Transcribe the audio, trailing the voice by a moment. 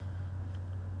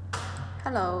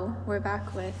Hello, we're back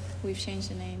we've changed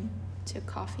the name to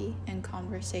Coffee and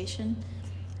Conversation.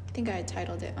 I think I had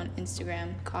titled it on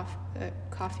Instagram,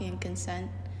 Coffee and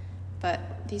Consent,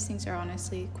 but these things are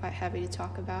honestly quite heavy to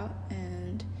talk about,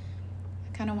 and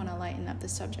I kind of want to lighten up the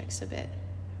subjects a bit,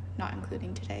 not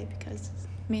including today because,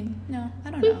 I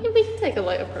don't know. We can take a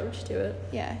light approach to it.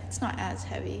 Yeah, it's not as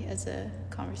heavy as a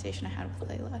conversation I had with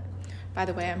Layla. By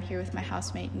the way, I'm here with my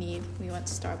housemate, Niamh. We went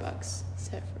to Starbucks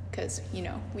because,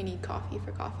 we need coffee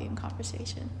for coffee and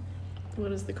conversation.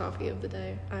 What is the coffee of the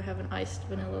day? I have an iced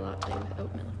vanilla latte with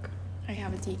oat milk. I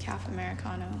have a decaf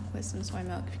Americano with some soy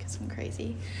milk because I'm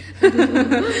crazy.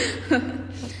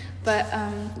 But,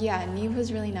 Niamh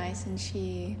was really nice, and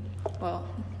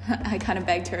I kind of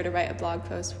begged her to write a blog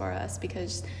post for us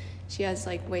because she has,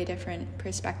 way different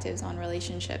perspectives on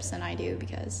relationships than I do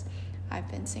because I've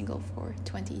been single for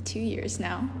 22 years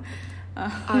now.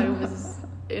 I was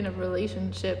in a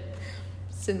relationship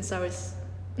since I was,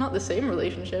 not the same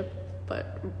relationship,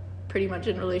 but pretty much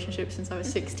in a relationship since I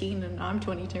was 16, and I'm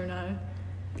 22 now.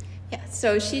 Yeah,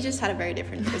 so she just had a very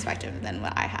different perspective than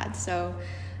what I had. So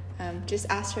just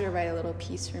asked her to write a little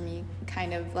piece for me,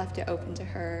 kind of left it open to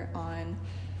her on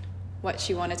what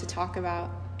she wanted to talk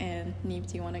about. And Niamh,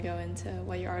 do you want to go into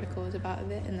what your article was about a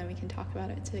bit, and then we can talk about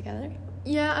it together?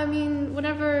 Yeah,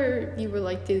 whenever you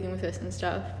were dealing with this and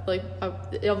stuff,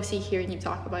 obviously hearing you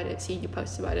talk about it, seeing you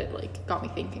post about it, got me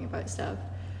thinking about stuff,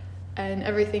 and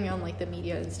everything on the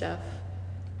media and stuff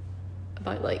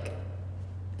about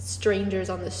strangers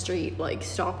on the street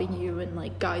stopping you,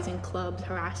 and guys in clubs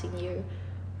harassing you.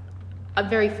 I'm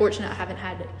very fortunate I haven't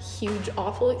had huge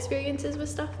awful experiences with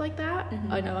stuff like that.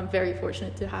 Mm-hmm. I know I'm very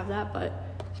fortunate to have that,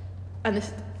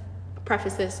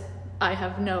 preface this, I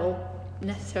have no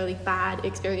necessarily bad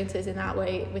experiences in that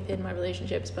way within my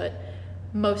relationships, but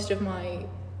most of my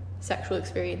sexual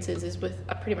experiences is with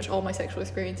pretty much all my sexual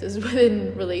experiences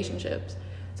within relationships.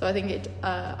 So I think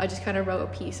I just kind of wrote a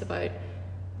piece about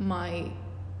my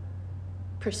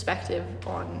perspective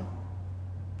on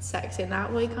sex in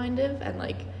that way, kind of, and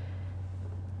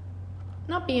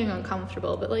not being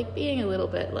uncomfortable, but being a little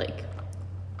bit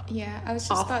yeah, I was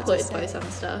just about to off-put say, by some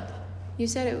stuff. You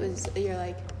said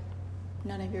you're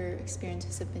none of your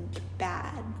experiences have been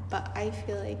bad, but I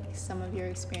feel like some of your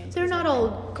experiences they're not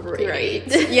all great.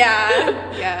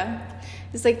 Yeah.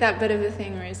 It's that bit of a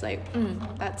thing where it's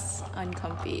that's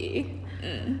uncomfy.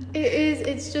 It is.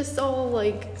 It's just all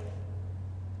I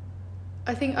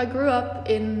think I grew up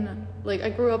on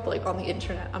the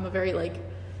internet. I'm a very I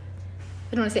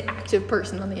don't want to say active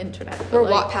person on the internet. We're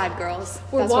Wattpad girls.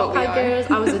 We're Wattpad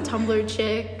girls. I was a Tumblr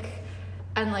chick,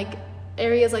 and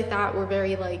areas like that were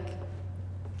very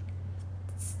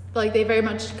they very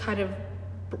much kind of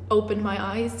opened my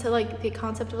eyes to the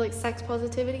concept of sex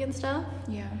positivity and stuff.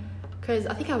 Yeah. Because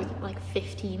I think I was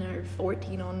 15 or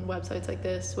 14 on websites like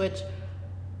this, which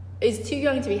is too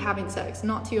young to be having sex,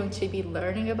 not too young to be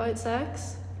learning about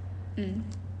sex. And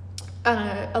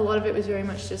a lot of it was very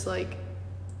much just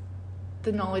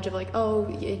the knowledge of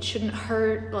it shouldn't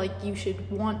hurt, you should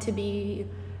want to be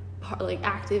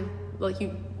active,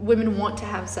 women want to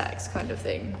have sex kind of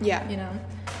thing. Yeah.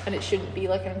 And it shouldn't be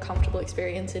an uncomfortable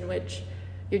experience in which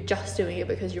you're just doing it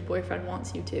because your boyfriend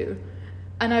wants you to.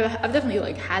 And I've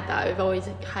definitely had that. I've always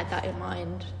had that in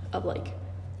mind of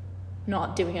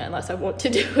not doing it unless I want to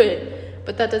do it.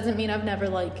 But that doesn't mean I've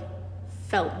never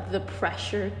felt the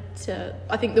pressure to,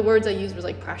 I think the words I used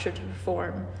was pressure to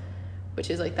perform, which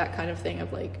is that kind of thing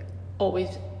of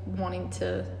always wanting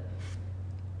to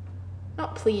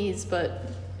not please, but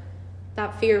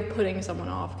that fear of putting someone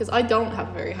off, because I don't have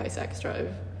a very high sex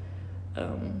drive,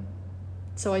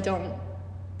 so I don't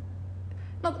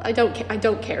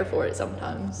care for it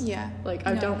sometimes. Yeah,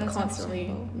 I don't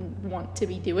constantly want to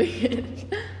be doing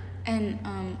it. And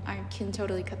I can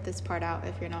totally cut this part out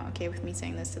if you're not okay with me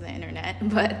saying this to the internet,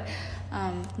 but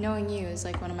knowing you is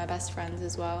one of my best friends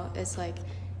as well. It's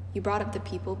you brought up the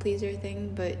people pleaser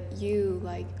thing, but you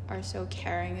are so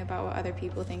caring about what other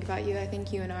people think about you. I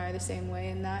think you and I are the same way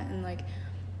in that, and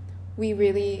we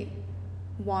really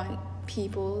want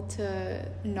people to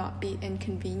not be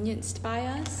inconvenienced by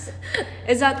us.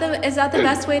 Is that the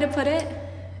best way to put it?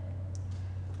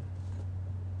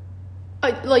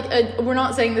 We're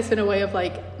not saying this in a way of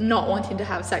not wanting to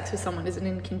have sex with someone is an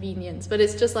inconvenience, but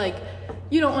it's just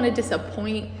you don't want to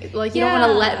disappoint, you don't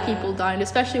want to let people down,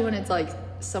 especially when it's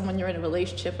someone you're in a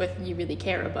relationship with and you really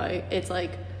care about. It's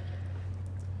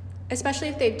especially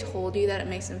if they've told you that it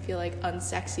makes them feel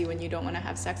unsexy when you don't want to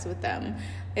have sex with them.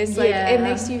 It's it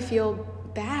makes you feel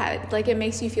bad. It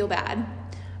makes you feel bad.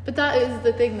 But that is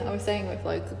the thing that I was saying with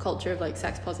the culture of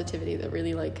sex positivity that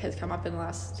really has come up in the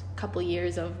last couple of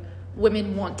years of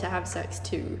women want to have sex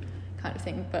too, kind of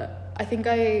thing. But I think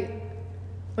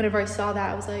whenever I saw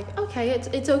that, I was like, okay,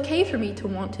 it's okay for me to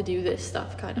want to do this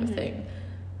stuff, kind of thing.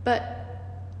 But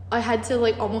I had to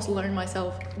like almost learn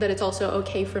myself that it's also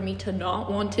okay for me to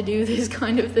not want to do this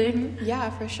kind of thing. Yeah,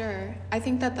 for sure. I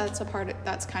think that's a part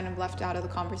that's kind of left out of the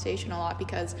conversation a lot,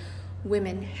 because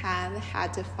women have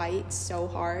had to fight so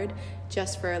hard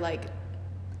just for like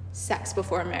sex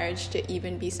before marriage to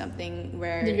even be something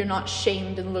where you're not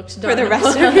shamed and looked down for the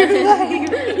rest of your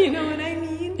life. You know what I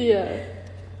mean? Yeah.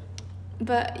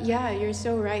 But yeah, you're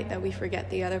so right that we forget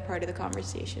the other part of the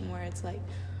conversation where it's like,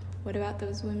 what about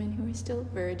those women who are still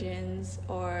virgins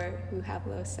or who have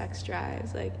low sex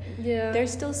drives? Like, yeah,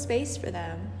 there's still space for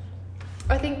them.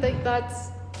 I think like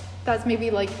that's maybe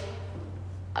like,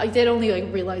 I did only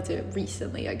like realize it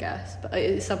recently, I guess, but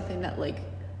it's something that like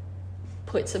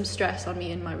put some stress on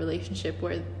me in my relationship,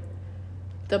 where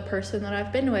the person that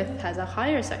I've been with has a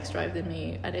higher sex drive than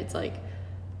me, and it's like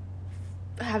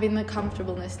having the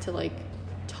comfortableness to like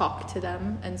talk to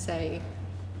them and say,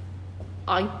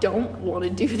 I don't want to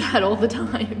do that all the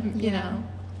time, you know?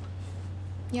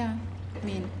 Yeah. I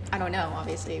mean, I don't know,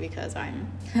 obviously, because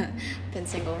I'm been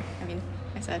single. I mean,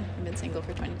 I said I've been single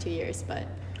for 22 years, but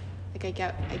like I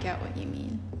get what you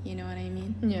mean. You know what I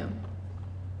mean? Yeah.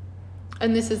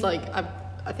 And this is like,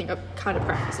 I think I've kind of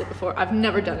practiced it before. I've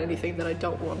never done anything that I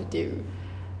don't want to do.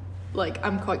 Like,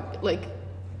 I'm quite, like,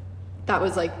 that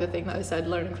was like the thing that I said,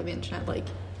 learning from the internet, like,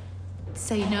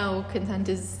 say no, consent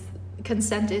is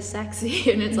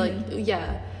sexy. And it's like,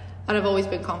 yeah. And I've always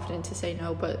been confident to say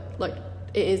no, but like,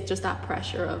 it is just that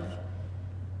pressure of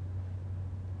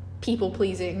people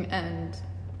pleasing and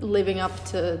living up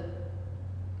to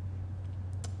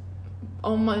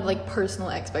all my like personal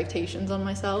expectations on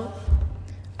myself.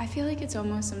 I feel like it's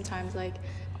almost sometimes like,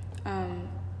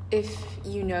 if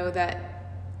you know that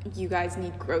you guys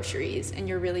need groceries and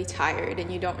you're really tired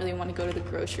and you don't really want to go to the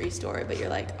grocery store, but you're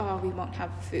like, oh, we won't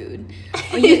have food.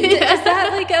 Is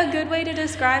that like a good way to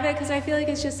describe it? Because I feel like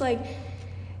it's just like,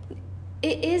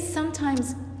 it is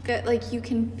sometimes good, like you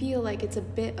can feel like it's a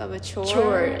bit of a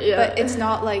chore, yeah. But it's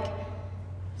not like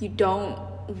you don't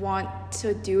want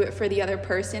to do it for the other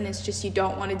person. It's just you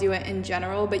don't want to do it in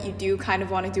general, but you do kind of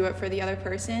want to do it for the other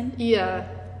person. Yeah.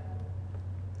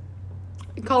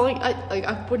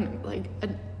 I wouldn't like.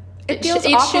 It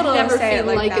should never feel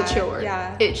feel like that. a chore.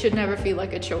 Yeah. It should never feel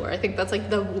like a chore. I think that's like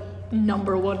the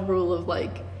number one rule of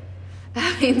like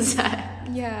having sex.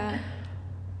 Yeah.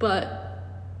 But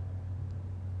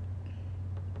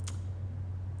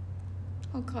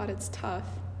oh God, it's tough.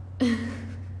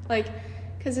 Like,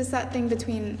 because it's that thing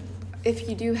between, if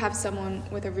you do have someone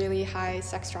with a really high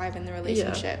sex drive in the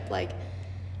relationship, like,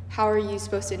 how are you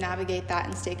supposed to navigate that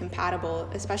and stay compatible,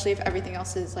 especially if everything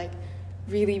else is like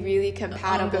really, really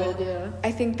compatible? Good, yeah.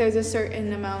 I think there's a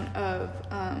certain amount of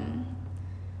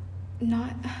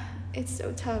it's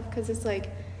so tough, because it's like,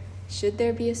 should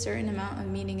there be a certain amount of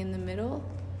meeting in the middle?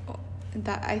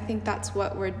 That I think that's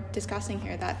what we're discussing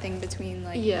here, that thing between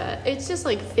like, yeah, it's just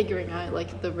like figuring out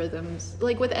like the rhythms,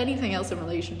 like with anything else in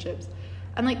relationships.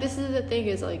 And like, this is the thing,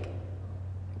 is like,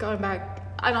 going back,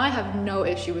 and I have no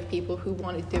issue with people who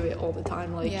want to do it all the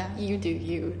time. Like, you do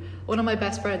you. One of my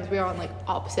best friends, we are on like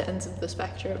opposite ends of the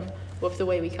spectrum with the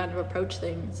way we kind of approach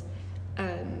things.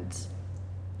 And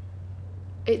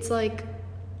it's like,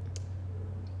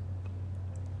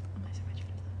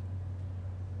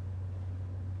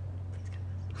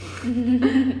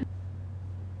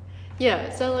 yeah,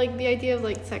 so like the idea of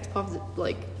like sex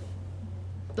positivity,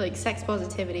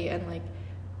 and like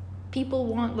people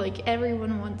want, like,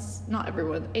 everyone wants, not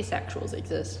everyone, asexuals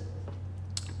exist,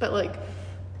 but like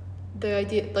the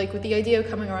idea, like with the idea of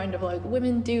coming around of like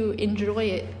women do enjoy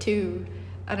it too.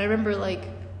 And I remember like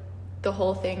the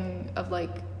whole thing of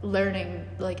like learning,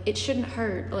 like, it shouldn't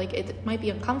hurt, like it might be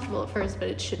uncomfortable at first, but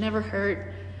it should never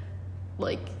hurt,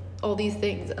 like all these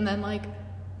things. And then like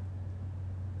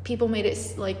people made it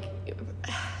like,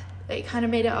 it kind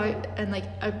of made it out, and like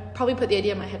I probably put the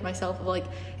idea in my head myself of like,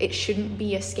 it shouldn't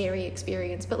be a scary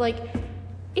experience, but like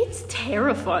it's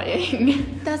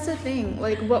terrifying. That's the thing,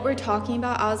 like what we're talking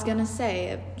about. I was gonna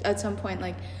say at some point,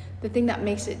 like the thing that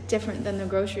makes it different than the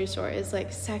grocery store is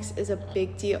like sex is a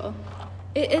big deal.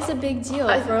 It is a big deal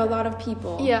for a lot of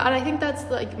people. Yeah, and I think that's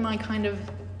like my kind of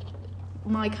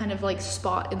like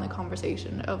spot in the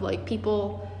conversation of like,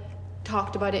 people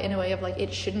talked about it in a way of like,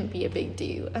 it shouldn't be a big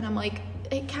deal, and I'm like,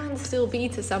 it can still be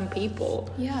to some people.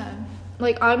 Yeah,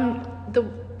 like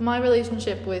my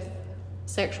relationship with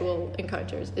sexual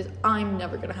encounters is, I'm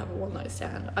never gonna have a one-night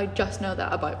stand. I just know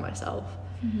that about myself,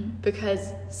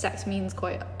 because sex means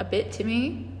quite a bit to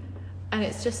me, and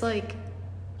it's just like,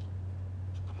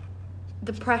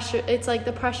 the pressure, it's like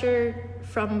the pressure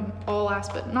from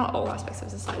not all aspects of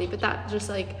society, but that just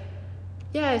like,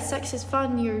 yeah, sex is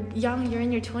fun, you're young, you're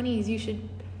in your 20s, you should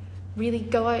really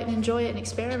go out and enjoy it and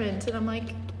experiment. And I'm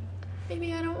like,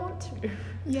 maybe I don't want to.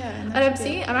 Yeah. And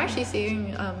I'm actually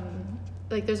seeing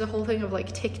like there's a whole thing of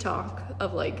like TikTok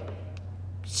of like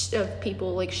of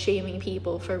people like shaming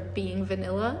people for being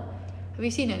vanilla. Have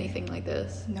you seen anything like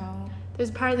this? No. There's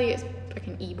apparently it's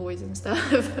fucking e-boys and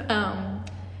stuff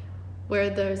where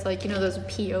there's like, you know, those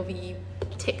POV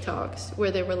TikToks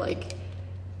where they were like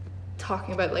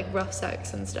talking about like rough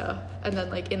sex and stuff, and then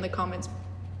like in the comments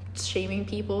shaming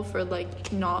people for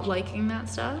like not liking that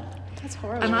stuff. That's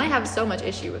horrible. And I have so much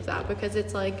issue with that because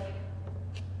it's like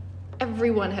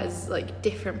everyone has like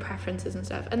different preferences and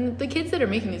stuff, and the kids that are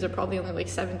making these are probably only like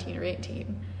 17 or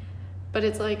 18, but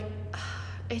it's like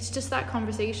it's just that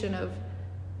conversation of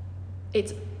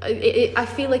I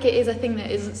feel like it is a thing that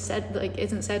isn't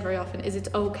said very often, is it's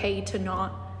okay to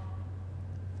not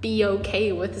be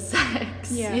okay with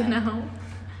sex. Yeah. You know,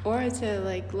 or to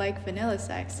like vanilla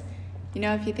sex. You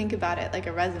know, if you think about it like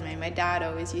a resume, my dad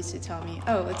always used to tell me,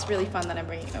 oh, it's really fun that I'm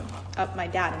bringing up my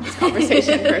dad in this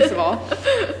conversation, first of all.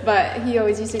 But he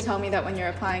always used to tell me that when you're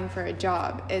applying for a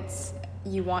job,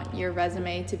 you want your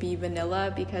resume to be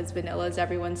vanilla because vanilla is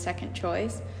everyone's second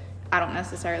choice. I don't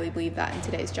necessarily believe that in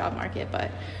today's job market,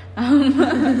 but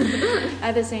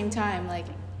at the same time, like,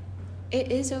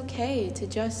 it is okay to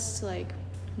just, like,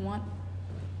 want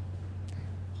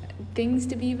things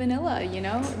to be vanilla, you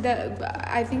know?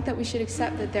 I think that we should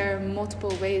accept that there are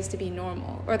multiple ways to be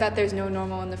normal, or that there's no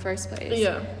normal in the first place.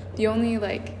 Yeah. The only,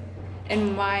 like,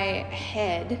 in my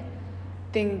head,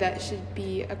 thing that should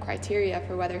be a criteria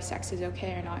for whether sex is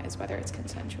okay or not is whether it's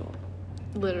consensual.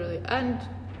 Literally. And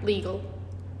legal.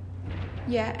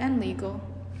 Yeah, and legal.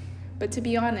 But to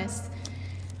be honest,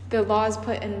 the laws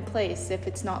put in place, if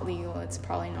it's not legal, it's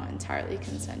probably not entirely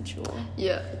consensual.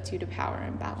 Yeah. Due to power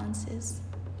imbalances.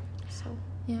 So,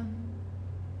 yeah.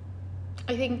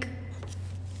 I think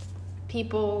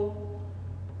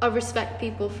I respect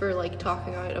people for like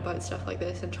talking out about stuff like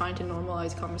this and trying to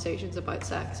normalize conversations about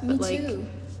sex. But Me too.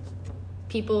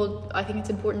 People, I think it's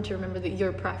important to remember that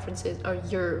your preferences are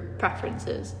your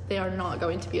preferences. They are not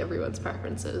going to be everyone's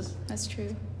preferences. That's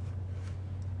true.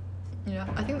 Yeah,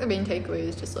 I think the main takeaway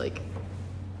is just like,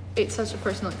 it's such a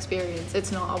personal experience.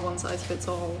 It's not a one size fits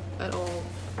all at all.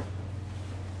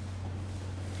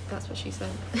 That's what she said.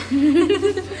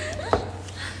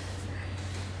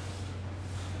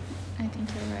 I think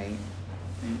you're right.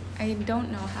 I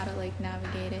don't know how to like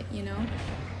navigate it, you know?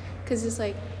 Because it's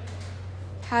like,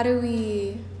 how do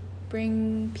we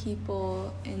bring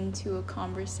people into a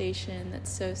conversation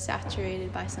that's so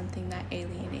saturated by something that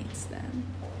alienates them?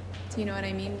 Do you know what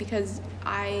I mean? Because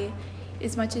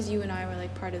as much as you and I were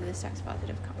like part of the sex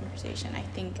positive conversation, I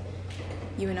think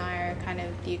you and I are kind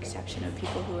of the exception of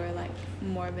people who are like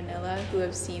more vanilla, who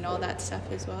have seen all that stuff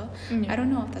as well. Mm-hmm. I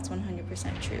don't know if that's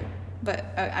 100% true, but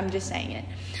I'm just saying it.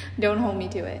 Don't hold me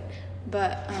to it.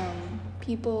 But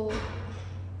people,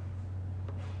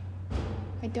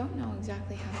 I don't know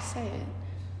exactly how to say it.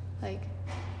 Like,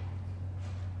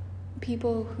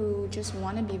 people who just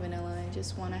want to be vanilla and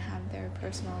just want to have their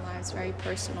personal lives very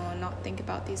personal and not think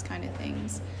about these kind of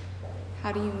things.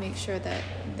 How do you make sure that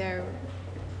they're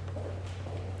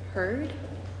heard?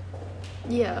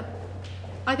 Yeah.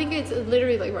 I think it's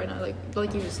literally like right now,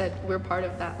 like you just said, we're part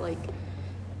of that like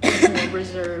more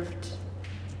reserved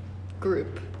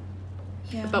group.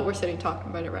 Yeah. But we're sitting talking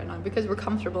about it right now because we're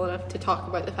comfortable enough to talk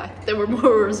about the fact that we're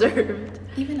more reserved.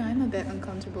 Even I'm a bit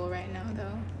uncomfortable right now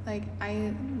though. Like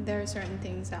there are certain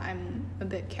things that I'm a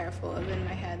bit careful of in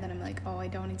my head that I'm like, oh, I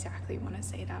don't exactly want to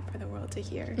say that for the world to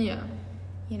hear. Yeah.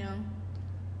 You know?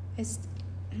 It's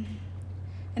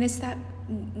that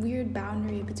weird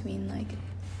boundary between like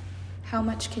how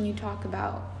much can you talk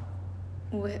about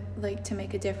with like to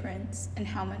make a difference and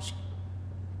how much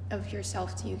of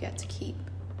yourself do you get to keep.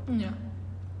 Yeah.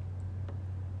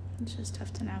 It's just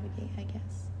tough to navigate, I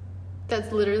guess.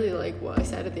 That's literally like what I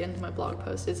said at the end of my blog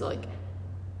post, is like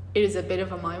it is a bit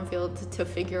of a minefield to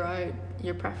figure out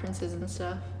your preferences and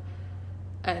stuff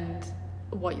and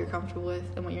what you're comfortable with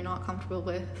and what you're not comfortable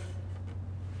with.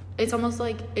 It's almost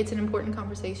like it's an important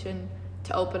conversation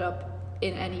to open up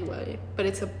in any way, but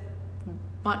it's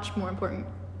much more important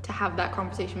to have that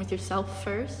conversation with yourself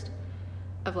first,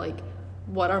 of like,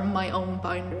 what are my own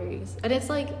boundaries? And it's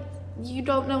like, you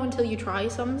don't know until you try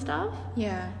some stuff.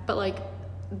 Yeah. But like,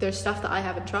 there's stuff that I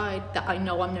haven't tried that I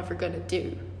know I'm never gonna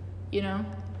do, you know?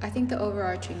 I think the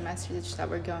overarching message that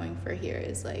we're going for here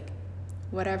is like,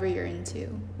 whatever you're into,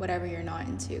 whatever you're not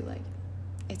into, like,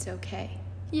 it's okay.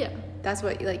 Yeah. That's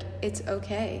what, like, it's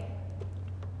okay.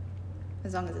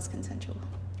 As long as it's consensual.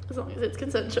 As long as it's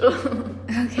consensual.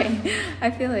 Okay. I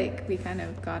feel like we kind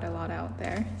of got a lot out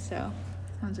there, so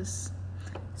I'll just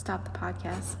stop the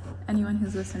podcast. Anyone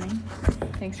who's listening,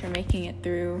 thanks for making it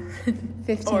through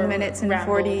 15 minutes and rambles.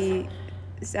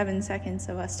 47 seconds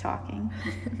of us talking.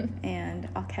 And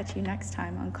I'll catch you next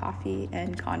time on Coffee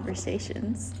and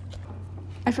Conversations.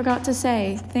 I forgot to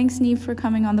say, thanks, Niamh, for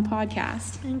coming on the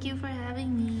podcast. Thank you for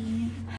having me.